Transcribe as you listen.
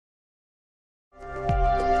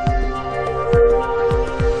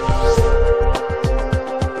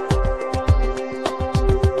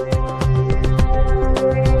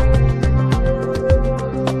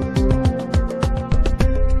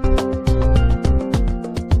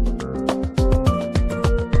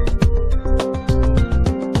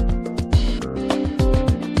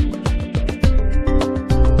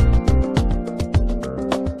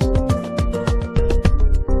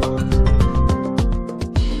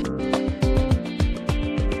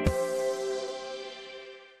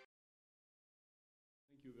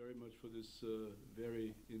for this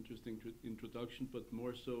very interesting introduction, but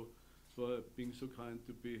more so for being so kind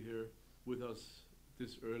to be here with us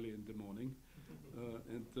this early in the morning,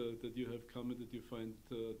 and that you have come and that you find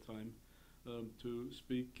time to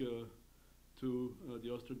speak to the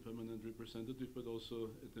Austrian permanent representative, but also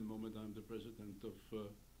at the moment I'm the president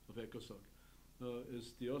of ECOSOC.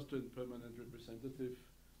 As the Austrian permanent representative,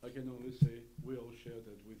 I can only say we all share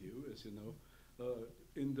that with you, as you know.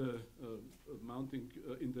 In the mounting,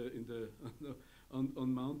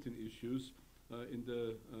 on mountain issues, in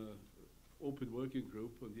the open working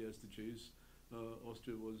group on the SDGs,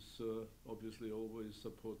 Austria was obviously always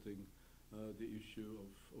supporting the issue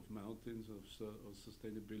of mountains, of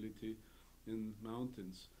sustainability in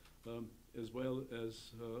mountains, as well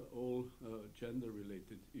as all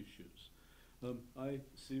gender-related issues. I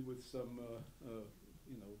see with some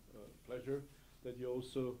pleasure that you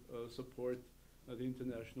also support the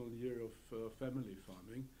International Year of Family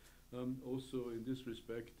Farming. Also, in this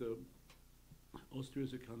respect, Austria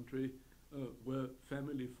is a country where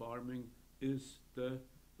family farming is the,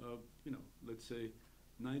 let's say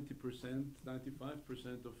 90%,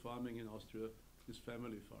 95% of farming in Austria is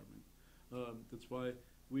family farming. That's why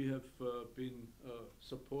we have been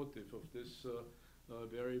supportive of this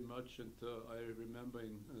very much, and I remember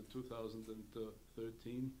in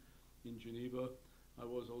 2013 in Geneva, I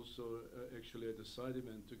was also actually at a side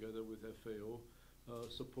event together with FAO,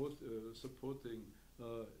 supporting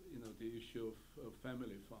the issue of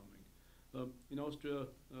family farming. In Austria,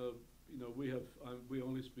 we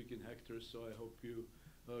only speak in hectares, so I hope you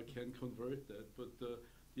can convert that. But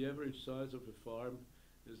the average size of a farm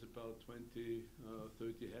is about 20,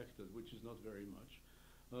 30 hectares, which is not very much.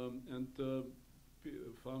 And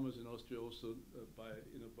farmers in Austria also,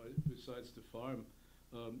 besides the farm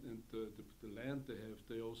and the land they have,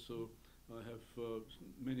 they also have,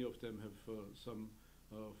 many of them have some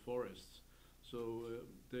forests. So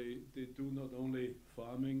they do not only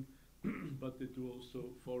farming, but they do also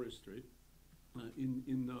forestry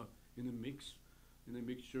in a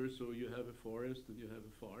mixture. So you have a forest and you have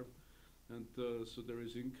a farm, and so there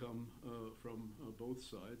is income from both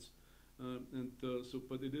sides.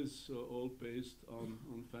 But it is all based on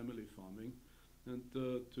family farming, and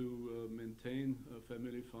to maintain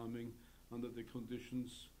family farming under the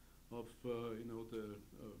conditions of the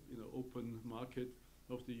open market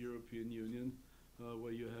of the European Union,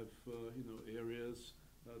 where you have areas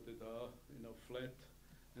that are flat,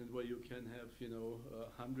 and where you can have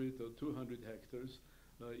 100 or 200 hectares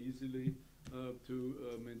easily to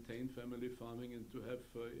maintain family farming and to have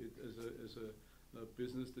it as a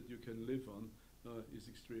business that you can live on is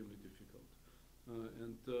extremely difficult.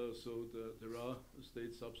 So there are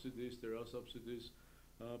state subsidies, there are subsidies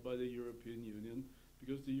by the European Union,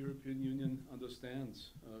 because the European Union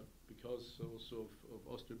understands, because also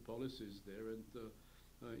of Austrian policies there and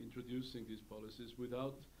introducing these policies,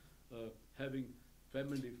 without having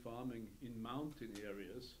family farming in mountain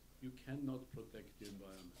areas, you cannot protect the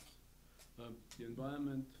environment. The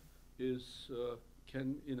environment is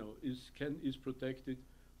protected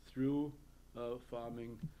through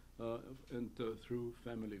farming and through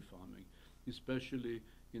family farming, especially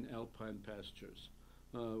in alpine pastures.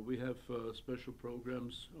 We have special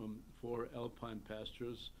programs for alpine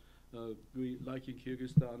pastures. Like in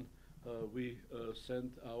Kyrgyzstan, we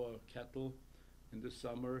send our cattle in the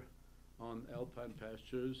summer on alpine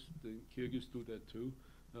pastures. The Kyrgyz do that too,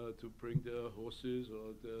 to bring their horses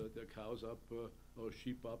or their cows up or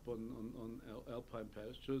sheep up on alpine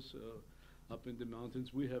pastures up in the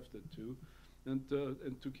mountains. We have that too. And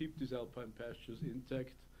to keep these alpine pastures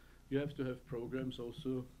intact, you have to have programs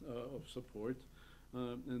also of support.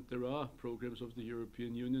 And there are programs of the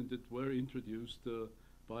European Union that were introduced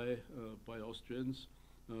by Austrians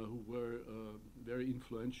who were very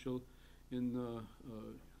influential in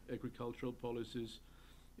agricultural policies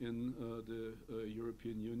in the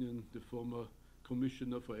European Union. The former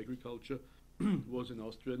Commissioner for Agriculture was an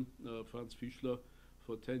Austrian, Franz Fischler,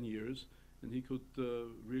 for 10 years, and he could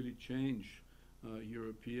really change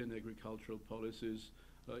European agricultural policies,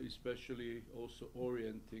 especially also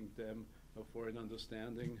orienting them for an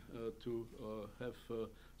understanding to have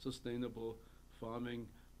sustainable farming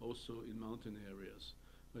also in mountain areas.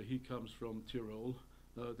 He comes from Tyrol,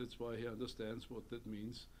 that's why he understands what that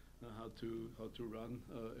means, how to run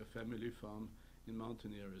a family farm in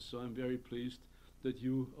mountain areas. So I'm very pleased that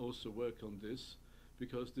you also work on this,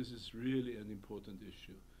 because this is really an important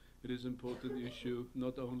issue. It is an important issue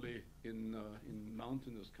not only in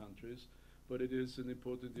mountainous countries, but it is an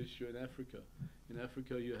important issue in Africa. In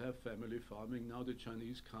Africa, you have family farming. Now the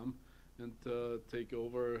Chinese come and take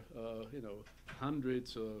over,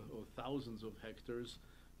 hundreds or thousands of hectares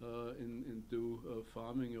into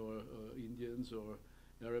farming or Indians or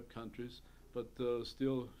Arab countries, but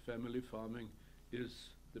still family farming is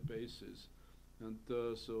the basis. And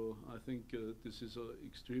so I think this is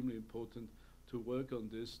extremely important to work on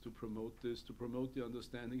this, to promote the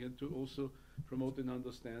understanding, and to also promote an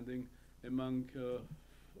understanding among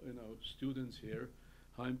students here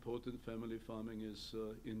how important family farming is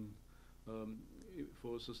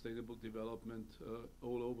for sustainable development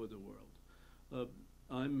all over the world.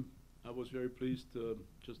 I was very pleased,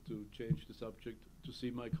 just to change the subject, to see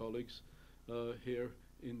my colleagues here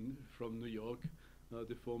from New York,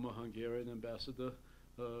 the former Hungarian ambassador,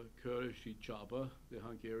 Körösi Csaba. The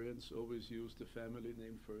Hungarians always use the family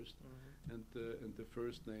name first, and the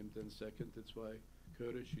first name then second. That's why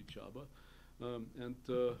Körösi Csaba. And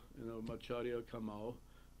Macharia Kamau,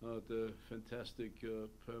 the fantastic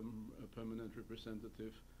permanent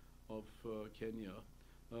representative of Kenya,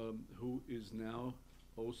 who is now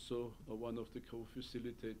also one of the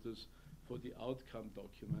co-facilitators for the outcome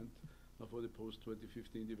document for the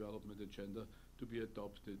post-2015 development agenda to be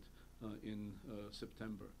adopted in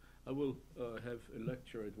September. I will have a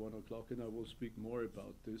lecture at 1 o'clock, and I will speak more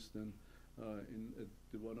about this than at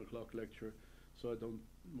the 1 o'clock lecture, so I don't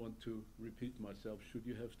want to repeat myself. Should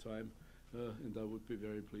you have time, and I would be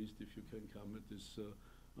very pleased if you can come at this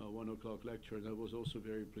 1 o'clock lecture. And I was also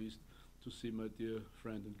very pleased to see my dear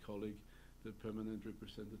friend and colleague, the permanent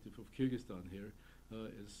representative of Kyrgyzstan here,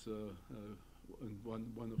 as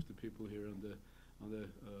one of the people here in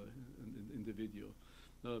the video.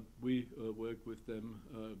 We work with them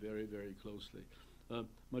very, very closely.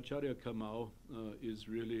 Macharia Kamau is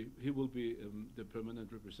really, he will be the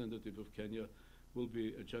permanent representative of Kenya, will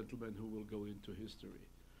be a gentleman who will go into history,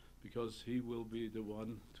 because he will be the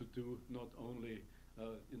one to do not only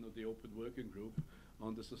the open working group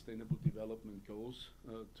on the sustainable development goals,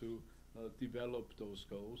 to develop those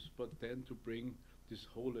goals, but then to bring this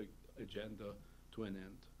whole agenda to an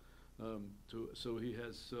end. So he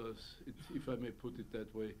has, if I may put it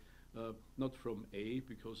that way, not from A,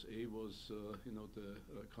 because A was the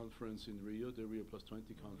conference in Rio, the Rio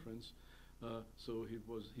 +20 conference. So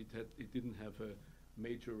he didn't have a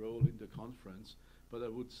major role in the conference, but I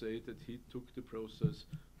would say that he took the process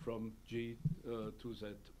from G to Z,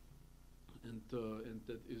 and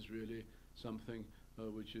that is really something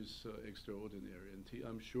which is extraordinary. And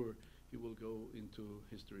I'm sure he will go into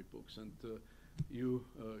history books. And you,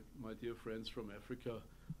 my dear friends from Africa,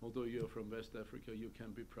 although you are from West Africa, you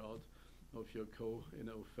can be proud of your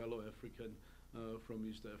fellow African from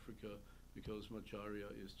East Africa, because Macharia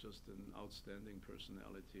is just an outstanding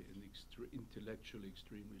personality and intellectually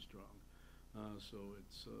extremely strong. So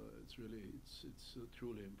it's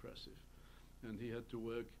truly impressive. And he had to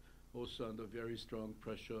work also under very strong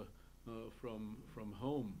pressure from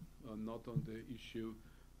home, not on the issue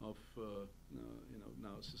of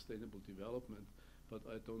now sustainable development, but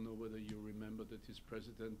I don't know whether you remember that his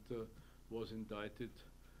president was indicted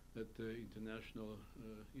at the International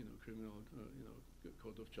Criminal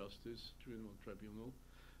Court of Justice, Criminal Tribunal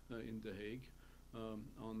in The Hague,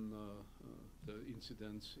 on the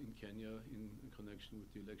incidents in Kenya in connection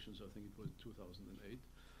with the elections. I think it was 2008,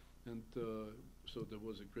 and so there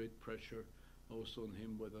was a great pressure also on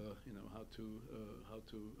him whether how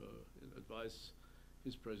to advise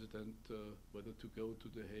his president whether to go to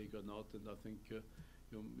The Hague or not. And I think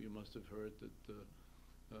you must have heard that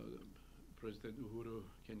President Uhuru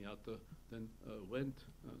Kenyatta then went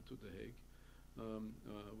to The Hague,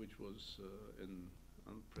 which was an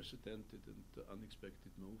unprecedented and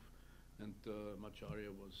unexpected move. And Macharia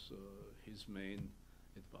was his main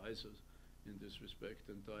advisor in this respect.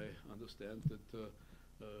 And I understand that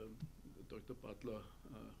Dr. Butler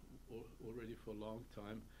already for a long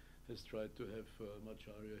time has tried to have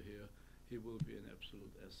Macharia here. He will be an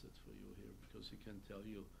absolute asset for you here, because he can tell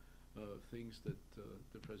you things that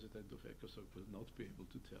the president of ECOSOC will not be able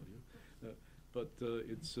to tell you. But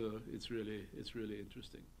it's really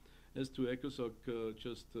interesting. As to ECOSOC,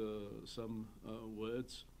 just some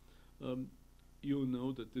words. You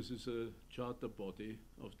know that this is a charter body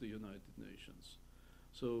of the United Nations.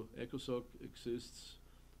 So ECOSOC exists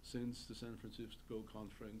since the San Francisco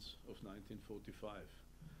Conference of 1945.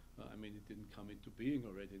 I mean, it didn't come into being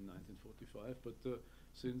already in 1945, but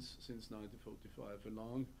since 1945,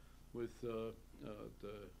 along with the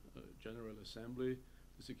General Assembly,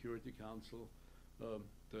 the Security Council,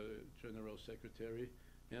 the General Secretary,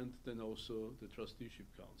 and then also the Trusteeship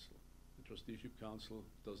Council. The Trusteeship Council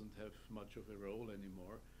doesn't have much of a role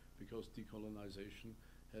anymore, because decolonization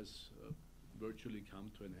has virtually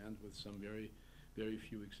come to an end, with some very, very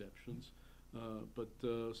few exceptions.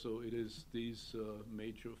 So it is these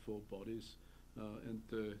major four bodies and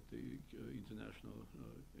the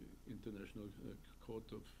International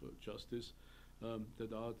Court of Justice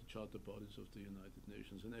that are the charter bodies of the United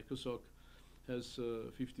Nations. And ECOSOC has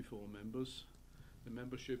 54 members. The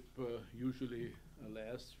membership usually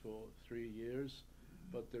lasts for 3 years,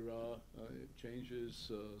 but there are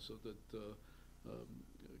changes so that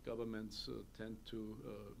governments tend to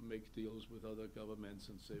make deals with other governments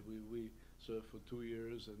and say we serve for 2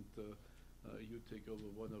 years and you take over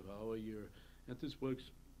 1 of our year, and this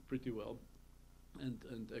works pretty well.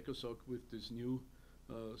 And ECOSOC with this new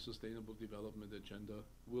Sustainable Development Agenda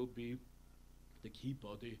will be the key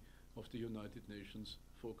body of the United Nations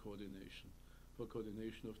for coordination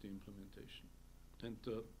of the implementation. And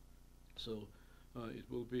so it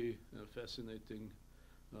will be a fascinating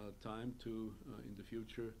time to, in the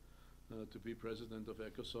future, to be president of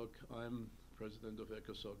ECOSOC. I'm president of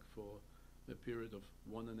ECOSOC for a period of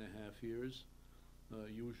 1.5 years.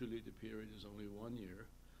 Usually the period is only 1 year,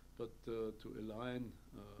 but to align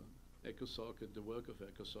ECOSOC and the work of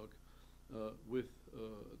ECOSOC with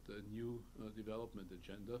the new development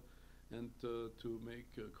agenda, and to make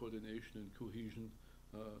coordination and cohesion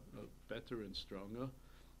better and stronger.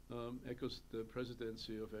 The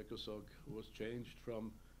presidency of ECOSOC was changed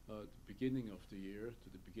from the beginning of the year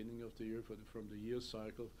from the year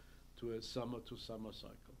cycle to a summer to summer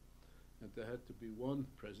cycle. And there had to be one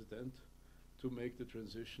president to make the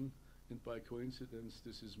transition, and by coincidence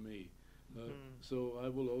this is me. So I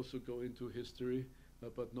will also go into history,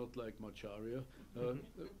 but not like Macharia.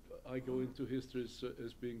 I go into history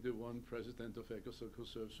as being the one president of ECOSOC who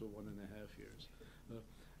serves for 1.5 years.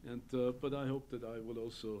 But I hope that I will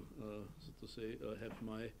also, so to say, have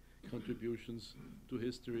my contributions to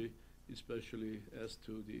history, especially as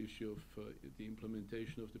to the issue of the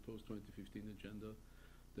implementation of the post-2015 agenda,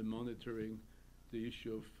 the monitoring, the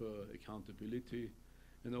issue of accountability,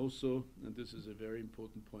 and also, and this is a very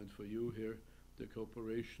important point for you here, the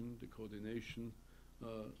cooperation, the coordination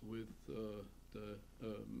with the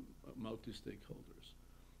multi-stakeholders.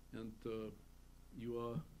 And you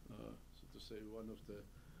are, so to say, one of the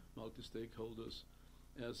multi-stakeholders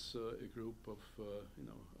as a group of,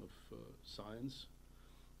 science,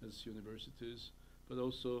 as universities, but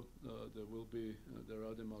also there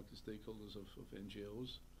are the multi-stakeholders of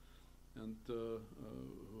NGOs, and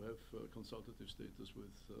who have consultative status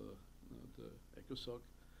with the ECOSOC,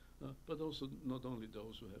 but also not only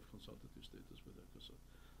those who have consultative status with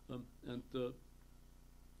ECOSOC.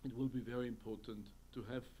 It will be very important to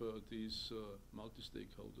have these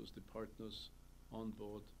multi-stakeholders, the partners, on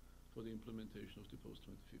board for the implementation of the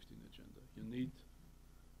post-2015 agenda. You need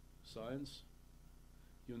science,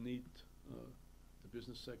 you need the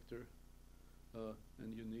business sector,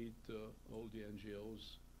 and you need all the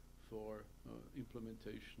NGOs for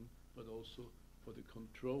implementation, but also for the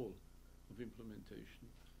control of implementation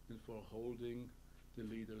and for holding the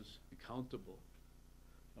leaders accountable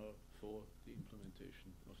for the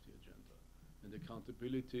implementation of the agenda. And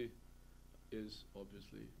accountability is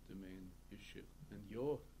obviously the main issue. And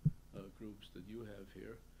your groups that you have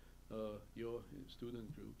here, your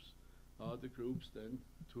student groups, are the groups then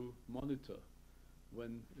to monitor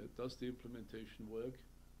when does the implementation work,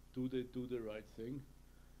 do they do the right thing,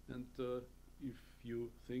 and if you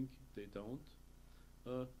think they don't,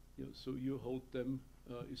 so you hold them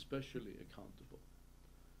especially accountable.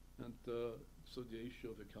 And so the issue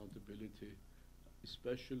of accountability,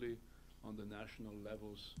 especially on the national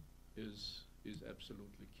levels, is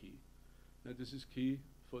absolutely key. And this is key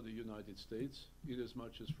for the United States, in as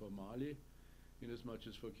much as for Mali, in as much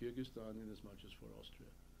as for Kyrgyzstan, in as much as for Austria.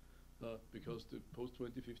 Because the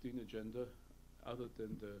post-2015 agenda, other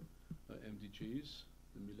than the MDGs,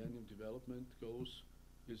 the Millennium Development Goals,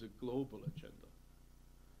 is a global agenda.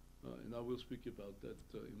 And I will speak about that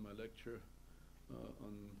in my lecture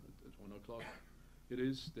at 1 o'clock. It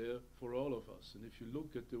is there for all of us. And if you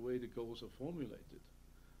look at the way the goals are formulated,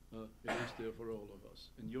 it is there for all of us.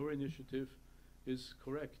 And your initiative is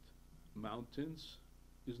correct. Mountains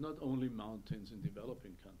is not only mountains in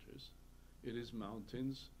developing countries, it is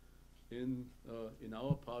mountains in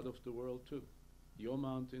our part of the world too. Your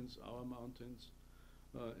mountains, our mountains,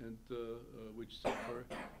 and which suffer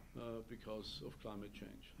because of climate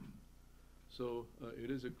change. So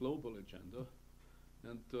it is a global agenda,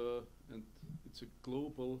 and it's a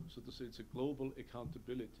global, so to say, it's a global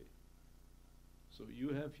accountability. So you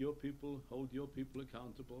have your people, hold your people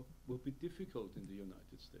accountable. Will be difficult in the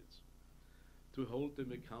United States to hold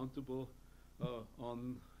them accountable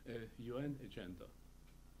on a UN agenda.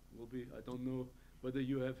 Will be, I don't know whether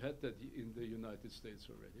you have had that in the United States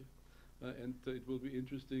already, and it will be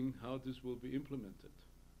interesting how this will be implemented.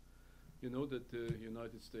 You know that the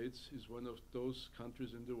United States is one of those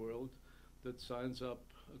countries in the world that signs up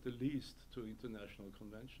the least to international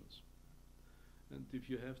conventions. And if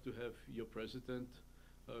you have to have your president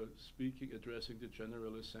speaking, addressing the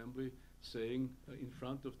General Assembly, saying in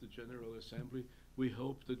front of the General Assembly, we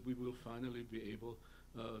hope that we will finally be able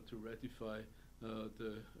to ratify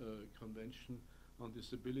the Convention on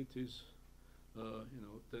Disabilities,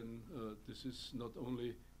 then this is not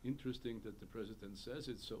only interesting that the president says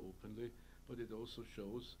it so openly, but it also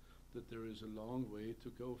shows that there is a long way to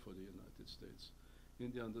go for the United States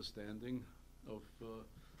in the understanding of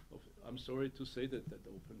I'm sorry to say that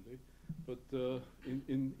openly, but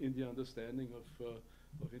in the understanding of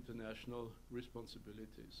international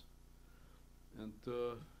responsibilities. And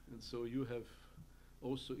so you have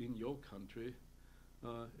also in your country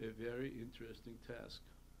a very interesting task.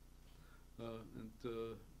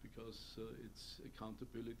 Because it's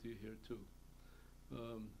accountability here too.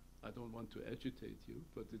 I don't want to agitate you,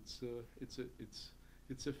 but it's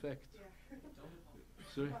a fact. Yeah.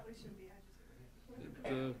 Sorry? Probably shouldn't be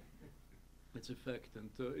agitated. It's a fact,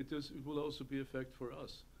 and it will also be a fact for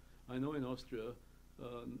us. I know in Austria,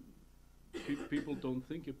 people don't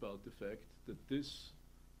think about the fact that this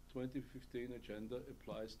 2015 agenda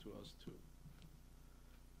applies to us too,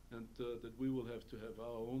 and that we will have to have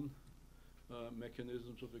our own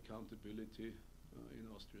mechanisms of accountability in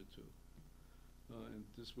Austria too. And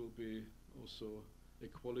this will be also a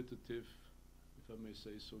qualitative, if I may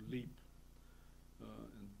say so, leap.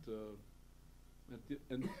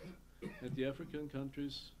 And the African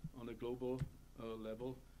countries on a global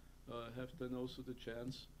level have then also the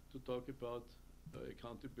chance to talk about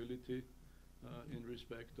accountability in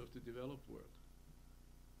respect of the developed world.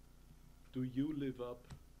 Do you live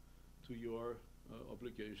up to your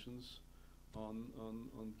obligations on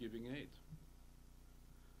giving aid?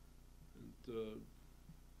 And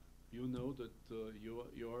you know that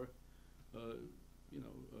your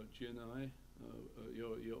GNI,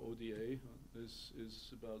 your ODA is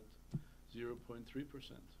about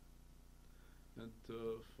 0.3%, and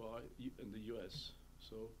in the US.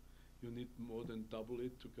 So you need more than double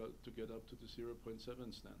it to get up to the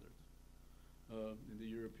 0.7 standard. In the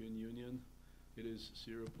European Union, it is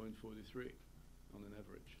 0.43 on an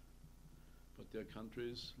average. But there are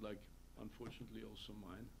countries, like unfortunately also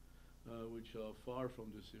mine, which are far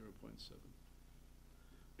from the 0.7.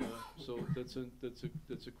 So that's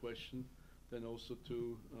a question. Then also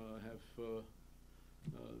to have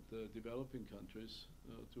the developing countries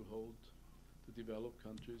to hold the developed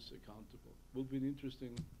countries accountable. Will be an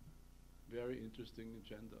interesting, very interesting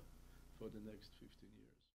agenda for the next 15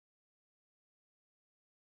 years.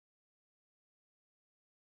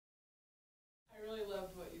 I really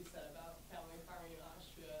loved what you said about family farming in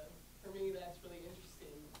Austria. For me, that's really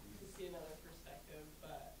interesting to see another perspective.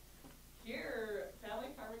 But here,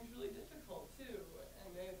 family farming is really difficult too,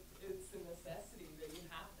 and it's a necessity that you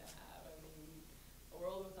have to have. I mean, a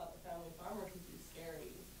world without the family farmer could be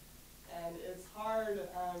scary, and it's hard.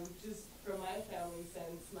 Just from my family,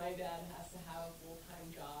 since my dad has to have a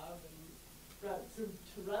full-time job and to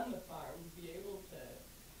run the farm, to be able to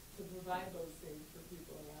provide those things for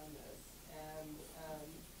people around us. And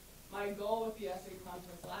my goal with the essay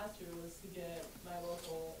contest last year was to get my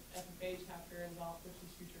local FFA chapter involved, which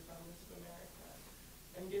is Future Farmers of America,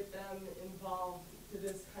 and get them involved to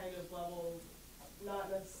this kind of level, not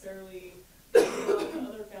necessarily to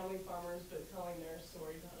other family farmers, but telling their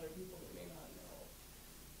story to other people that may not know.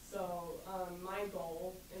 So my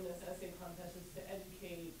goal in this essay contest is to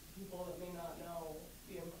educate people that may not know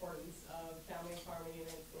the importance of family farming and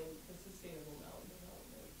its link to sustainable mountain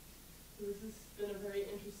development. So this has been a very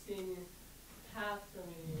interesting path for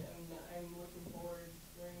me, and I'm looking forward to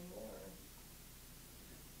learning more.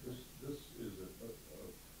 This is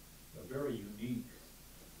a very unique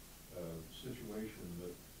situation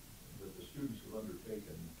that the students have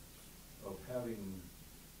undertaken of having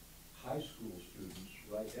high school students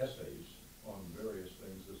write essays on various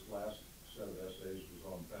things. This last set of essays was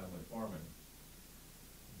on family farming,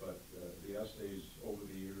 but the essays over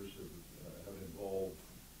the years have involved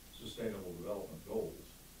sustainable development goals.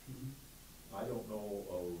 Mm-hmm. I don't know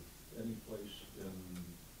of any place in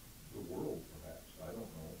the world, perhaps, I don't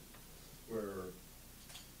know, where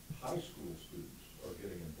high school students are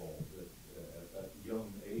getting involved at that young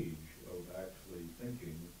age of actually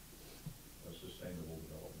thinking sustainable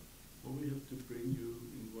development. Well, we have to bring you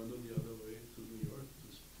in one or the other way to New York to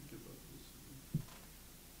speak about this.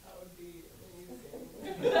 That would be amazing.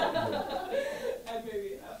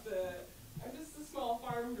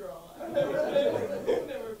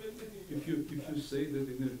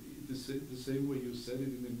 you said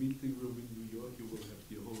it in a meeting room in New York, you will have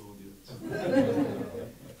the whole audience.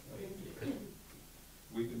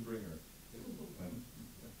 We can bring her.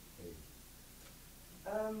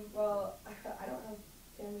 Well, I don't have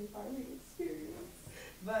family farming experience,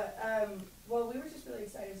 but well, we were just really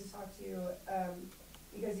excited to talk to you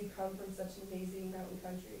because you come from such an amazing mountain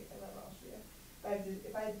country. I love Austria.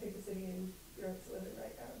 If I had to pick a city in Europe to live in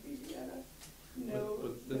right now, it'd be Vienna. No,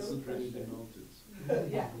 but that's no not really the question. mountains.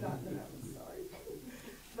 Yeah, not in the mountains, sorry.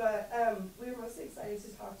 But we were mostly excited to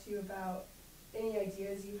talk to you about any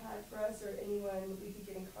ideas you had for us or anyone we could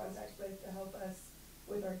get in contact with to help us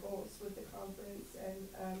with our goals with the conference and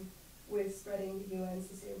with spreading the UN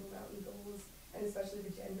Sustainable Mountain Goals and especially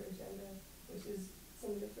the gender agenda, which is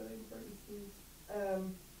something that's really important to me.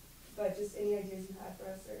 But just any ideas you had for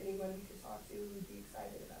us or anyone we could talk to, we'd be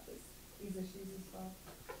excited about these issues as well.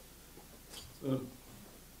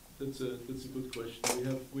 That's a good question.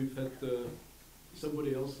 We've had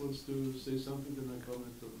somebody else wants to say something, then I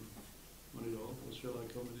comment on it all, or shall I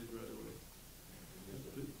comment it right away? Yes,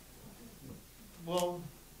 please. Well,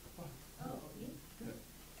 Oh, me?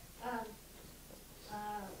 Yeah.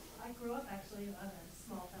 I grew up actually on a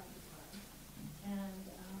small family farm, and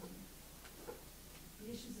the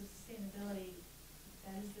issues of sustainability,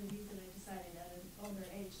 that is the reason I decided at an older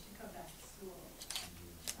age to come back to school.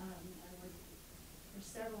 I worked for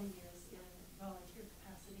several years in volunteer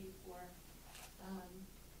capacity for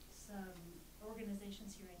some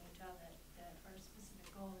organizations here in Utah that our specific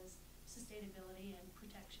goal is sustainability and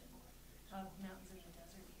protection of mountains in the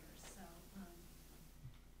desert here. So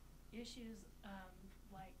issues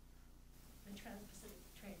like the Trans-Pacific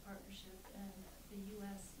Trade Partnership and the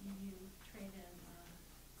U.S.-EU trade and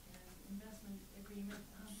investment agreement,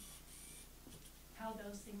 how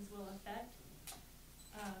those things will affect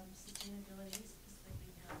sustainability,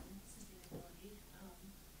 specifically mountain sustainability.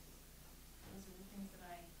 Those are the things that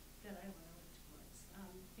I want to work towards.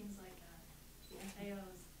 Things like the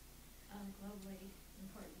FAO's globally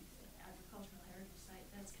important agricultural heritage site.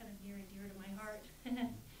 That's kind of near and dear to my heart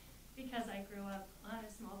because I grew up on a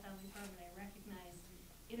small family farm and I recognize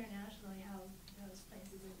internationally how those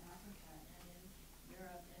places in Africa and in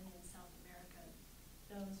Europe and in South America,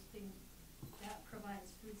 those things, that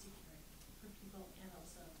provides food security for people and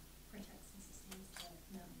also protects and sustains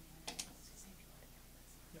the mountain sustainability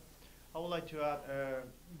efforts. yeah. I would like to add,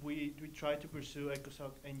 we tried to pursue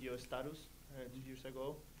ECOSOC NGO status 2 years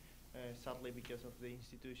ago. Sadly, because of the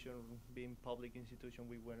institution being public institution,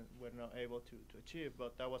 we were not able to achieve.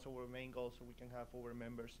 But that was our main goal, so we can have our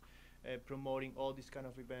members promoting all these kind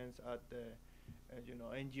of events at the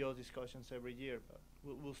NGO discussions every year. But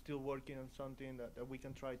we're still working on something that we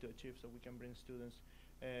can try to achieve, so we can bring students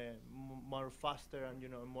more faster and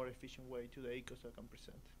a more efficient way to the ECOSOC and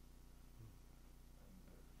present.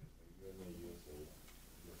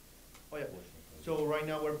 Oh yeah. So right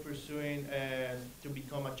now we're pursuing to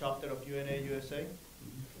become a chapter of UNA USA,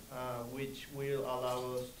 which will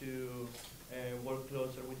allow us to work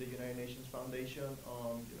closer with the United Nations Foundation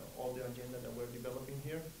on all the agenda that we're developing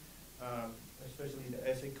here, especially the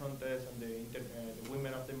essay contest and the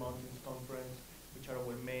Women of the Mountains Conference, which are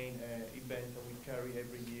our main events that we carry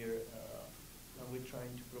every year, and we're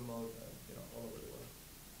trying to promote all over the world.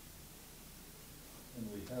 And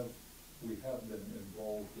we have been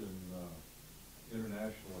involved in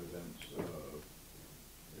international events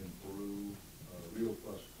in Peru, Rio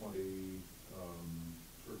Plus 20,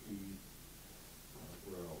 Turkey,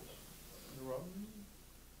 where else?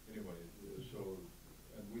 Anyway,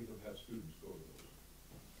 and we have had students go to those.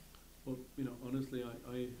 Well, honestly,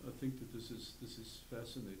 I think that this is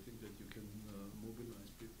fascinating that you can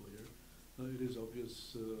mobilize people here. It is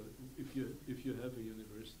obvious if you have a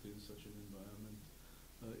university in such an environment,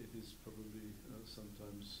 it is probably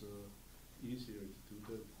sometimes easier to do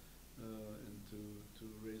that and to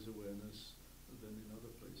raise awareness than in other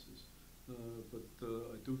places. But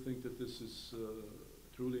I do think that this is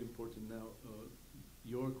truly important now.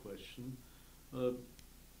 Your question,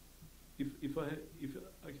 if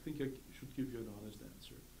I think I should give you an honest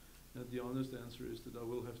answer, and the honest answer is that I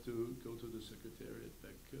will have to go to the Secretariat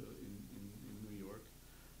back in New York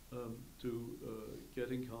to get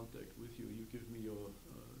in contact with you. You give me your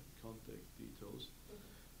contact details.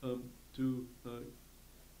 To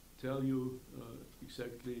tell you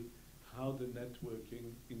exactly how the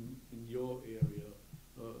networking in your area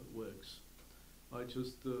works. I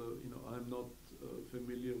just, I'm not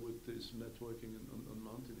familiar with this networking on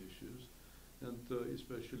mountain issues, and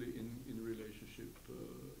especially in relationship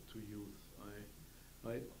to youth.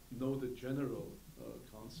 I know the general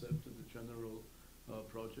concept and the general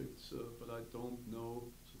projects, but I don't know,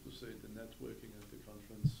 so to say, the networking and the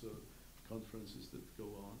conferences that go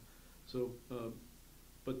on. So,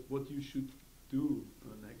 but what you should do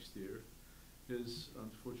next year is,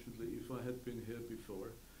 unfortunately, if I had been here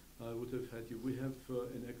before, I would have had you. We have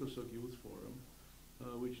an ECOSOC Youth Forum,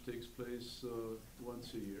 which takes place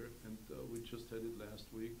once a year, and we just had it last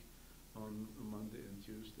week on Monday and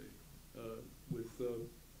Tuesday, with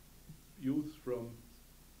youth from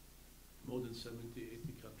more than 70,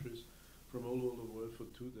 80 countries from all over the world for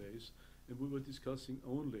 2 days, and we were discussing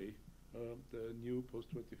only the new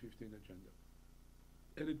post-2015 agenda.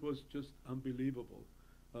 And it was just unbelievable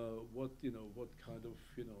what kind of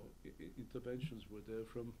interventions were there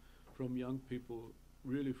from young people,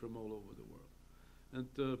 really from all over the world. And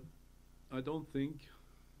I don't think,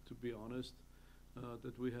 to be honest,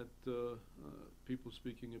 that we had people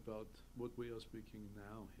speaking about what we are speaking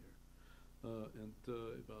now here, and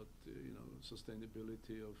about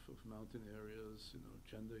sustainability of mountain areas,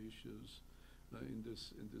 gender issues in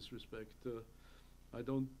this respect. I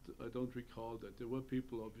don't recall that. There were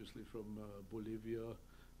people, obviously, from Bolivia,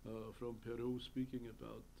 from Peru, speaking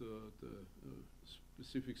about the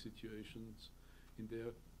specific situations in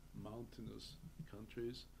their mountainous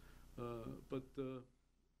countries, but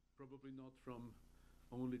probably not from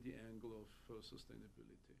only the angle of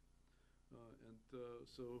sustainability.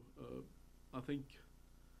 So I think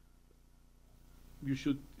you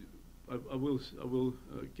should. I will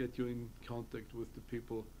get you in contact with the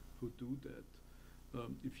people who do that.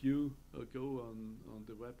 If you go on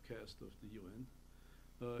the webcast of the UN,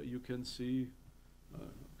 you can see,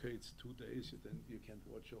 okay, it's 2 days, then you can't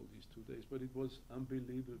watch all these 2 days, but it was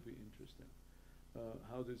unbelievably interesting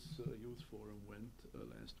how this youth forum went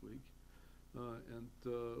last week, and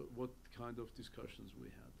what kind of discussions we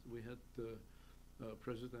had. We had the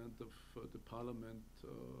president of the parliament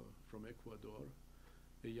from Ecuador,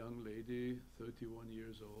 a young lady, 31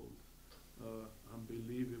 years old,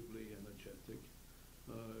 unbelievably energetic,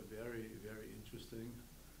 very, very interesting,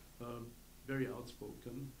 very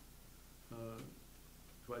outspoken,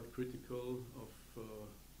 quite critical of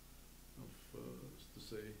to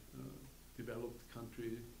say, developed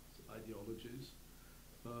country ideologies,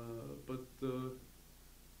 but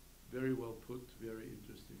very well put, very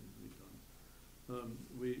interestingly done.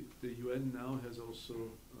 The UN now has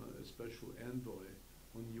also a special envoy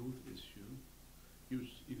on youth issues,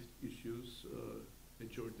 a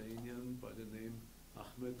Jordanian by the name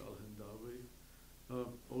Ahmed Al-Hendawi,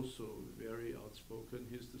 also very outspoken.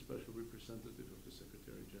 He's the special representative of the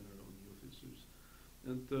Secretary General on youth issues.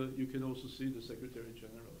 And you can also see the Secretary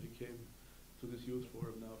General. He came to this youth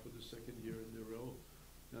forum now for the 2nd year in a row.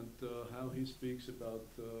 And how he speaks about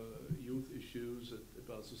youth issues,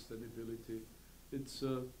 about sustainability, it's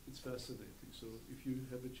fascinating. So if you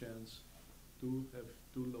have a chance, do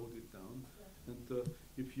load it down. And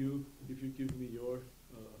if you give me your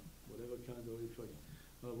whatever kind of info,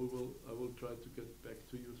 I will try to get back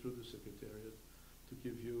to you through the Secretariat to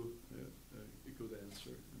give you a good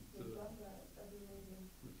answer. And, love that. That'd be amazing.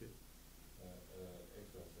 Okay.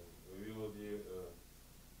 Excellency, we will be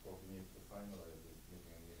talking to finalize this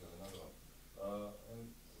meeting, and we have another one.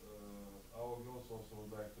 Our girls also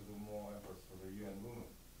would like to do more efforts for the UN Women,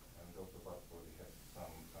 and Dr. Patford has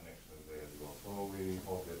some connections there as well. So we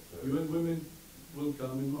hope that UN Women will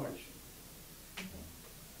come in March.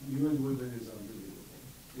 UN Women is unbelievable.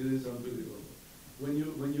 It is unbelievable. When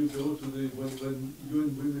you go to when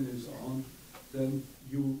UN Women is on, then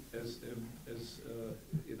you as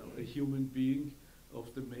a human being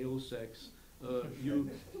of the male sex,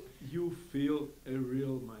 you feel a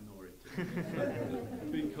real minority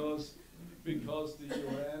because the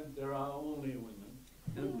UN, there are only women,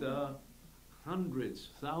 and there are hundreds,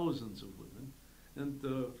 thousands of women, and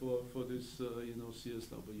for this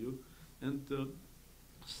CSW, and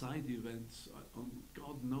side events on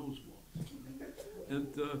God knows what,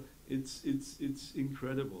 and it's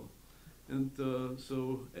incredible. And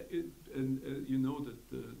so you know that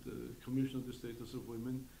the Commission on the Status of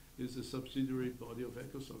Women is a subsidiary body of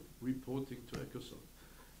ECOSOC, reporting to ECOSOC.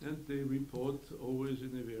 And they report always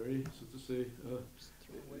in a very, so to say,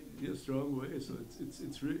 strong way. So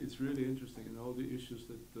it's really interesting, and all the issues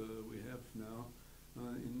that we have now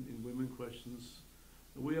in women questions.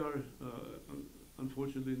 We are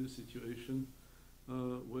unfortunately in a situation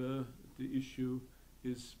where the issue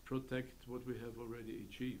is protect what we have already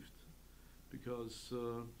achieved. Because,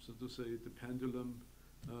 so to say, the pendulum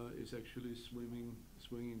is actually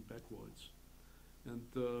swinging backwards, and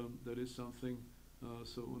that is something.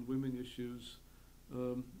 So on women issues,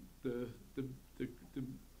 the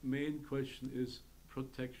main question is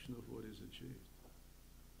protection of what is achieved.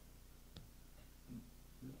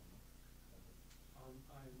 I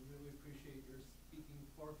really appreciate your speaking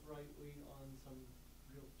forthrightly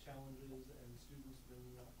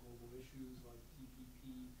bringing up global issues like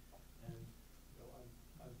TPP, and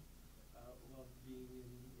I've loved being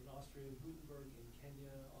in Austria, in Gutenberg, in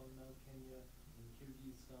Kenya, on Mount Kenya, in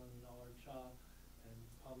Kyrgyzstan, in Alarcha, and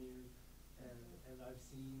Pamir, and I've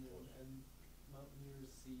seen and mountaineers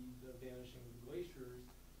see the vanishing of glaciers,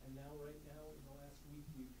 and right now, in the last week,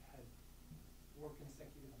 we've had 4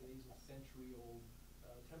 consecutive days of century-old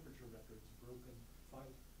temperature records broken,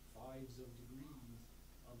 fives of degrees,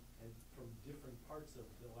 and from different parts of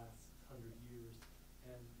the last 100 years,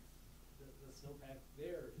 and the snowpack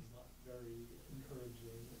there is not very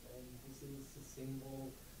encouraging, and this is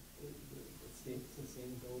sustainable,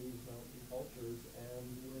 sustainability of mountain cultures, and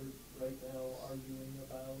we're right now arguing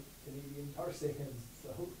about Canadian tar sands,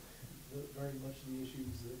 so very much the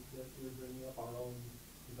issues that we're bringing up, our own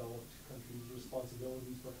developed countries'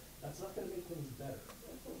 responsibilities, but that's not going to make things better.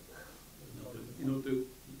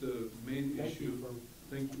 The main issue.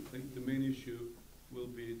 Thank you. The main issue will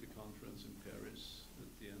be the conference in Paris at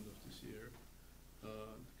the end of this year,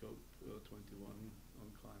 COP21 on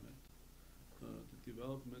climate.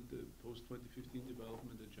 The post-2015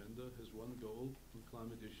 development agenda has one goal on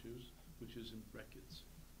climate issues, which is in brackets,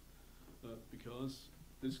 because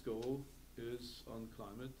this goal is on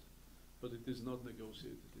climate, but it is not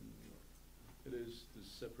negotiated in New York. It is the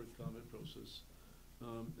separate climate process,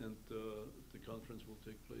 and the conference will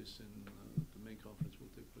take place the main conference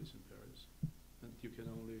will take place in Paris, and you can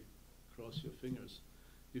only cross your fingers.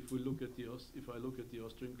 If I look at the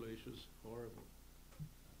Austrian glaciers, horrible.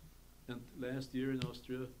 And last year in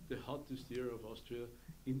Austria, the hottest year of Austria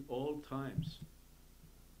in all times,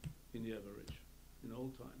 in the average, in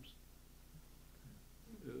all times.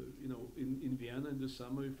 In Vienna in the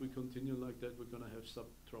summer, if we continue like that, we're going to have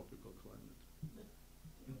subtropical climate.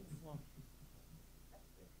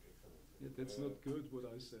 Yeah, that's not good what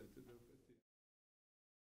I said.